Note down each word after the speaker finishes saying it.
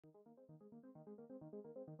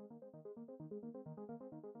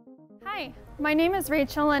Hi, my name is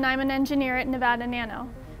Rachel and I'm an engineer at NevadaNano.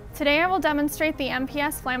 Today I will demonstrate the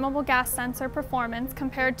MPS Flammable Gas Sensor performance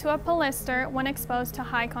compared to a polyester when exposed to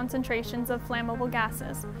high concentrations of flammable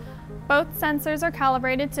gases. Both sensors are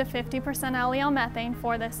calibrated to 50% LEL methane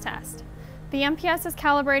for this test. The MPS is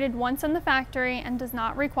calibrated once in the factory and does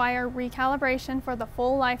not require recalibration for the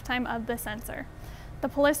full lifetime of the sensor. The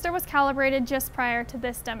polyester was calibrated just prior to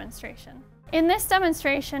this demonstration. In this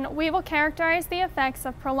demonstration, we will characterize the effects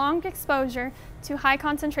of prolonged exposure to high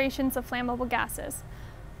concentrations of flammable gases.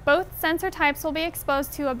 Both sensor types will be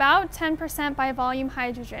exposed to about 10% by volume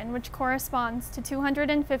hydrogen, which corresponds to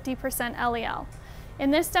 250% LEL.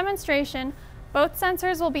 In this demonstration, both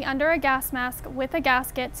sensors will be under a gas mask with a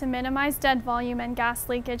gasket to minimize dead volume and gas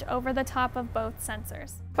leakage over the top of both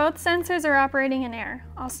sensors. Both sensors are operating in air.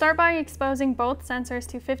 I'll start by exposing both sensors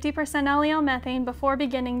to 50% LEL methane before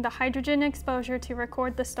beginning the hydrogen exposure to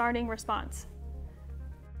record the starting response.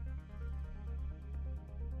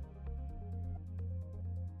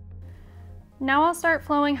 Now I'll start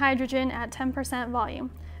flowing hydrogen at 10%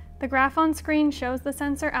 volume. The graph on screen shows the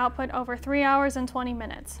sensor output over 3 hours and 20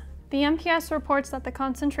 minutes. The MPS reports that the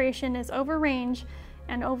concentration is over range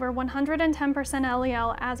and over 110%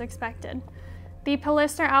 LEL as expected. The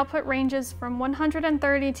polyester output ranges from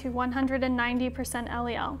 130 to 190%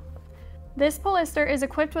 LEL. This polyester is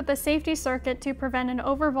equipped with a safety circuit to prevent an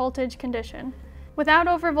overvoltage condition. Without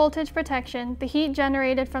overvoltage protection, the heat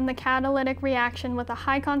generated from the catalytic reaction with a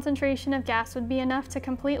high concentration of gas would be enough to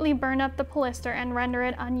completely burn up the polyester and render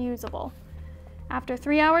it unusable. After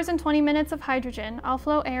 3 hours and 20 minutes of hydrogen, I'll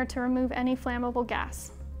flow air to remove any flammable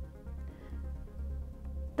gas.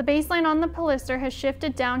 The baseline on the polyester has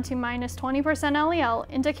shifted down to minus 20% LEL,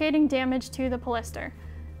 indicating damage to the polyester.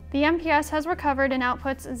 The MPS has recovered and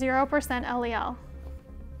outputs 0% LEL.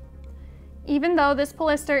 Even though this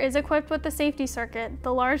polyester is equipped with the safety circuit,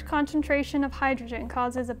 the large concentration of hydrogen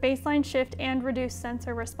causes a baseline shift and reduced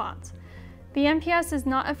sensor response. The MPS is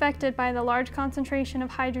not affected by the large concentration of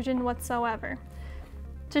hydrogen whatsoever.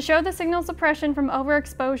 To show the signal suppression from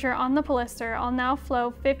overexposure on the polyester, I'll now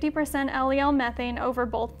flow 50% LEL methane over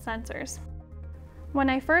both sensors. When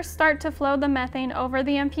I first start to flow the methane over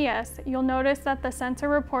the MPS, you'll notice that the sensor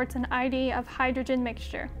reports an ID of hydrogen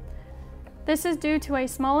mixture. This is due to a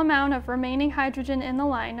small amount of remaining hydrogen in the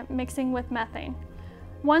line mixing with methane.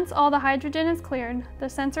 Once all the hydrogen is cleared, the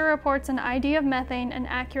sensor reports an ID of methane and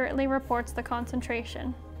accurately reports the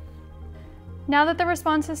concentration. Now that the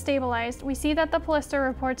response has stabilized, we see that the polyester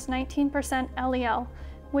reports 19% LEL,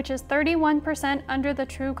 which is 31% under the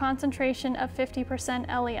true concentration of 50%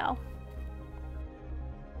 LEL.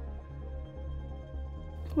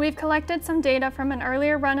 We've collected some data from an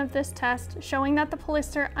earlier run of this test showing that the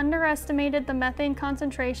polyester underestimated the methane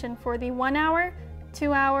concentration for the 1 hour,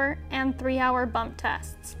 2 hour, and 3 hour bump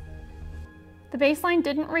tests. The baseline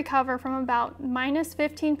didn't recover from about minus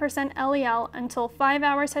 15% LEL until 5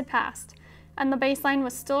 hours had passed, and the baseline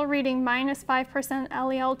was still reading minus 5%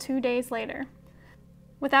 LEL 2 days later.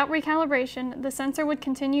 Without recalibration, the sensor would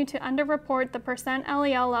continue to underreport the percent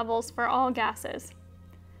LEL levels for all gases.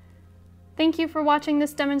 Thank you for watching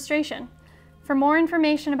this demonstration. For more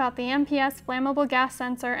information about the MPS Flammable Gas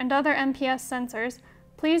Sensor and other MPS sensors,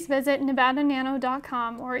 please visit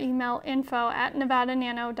NevadaNano.com or email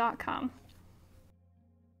info@NevadaNano.com.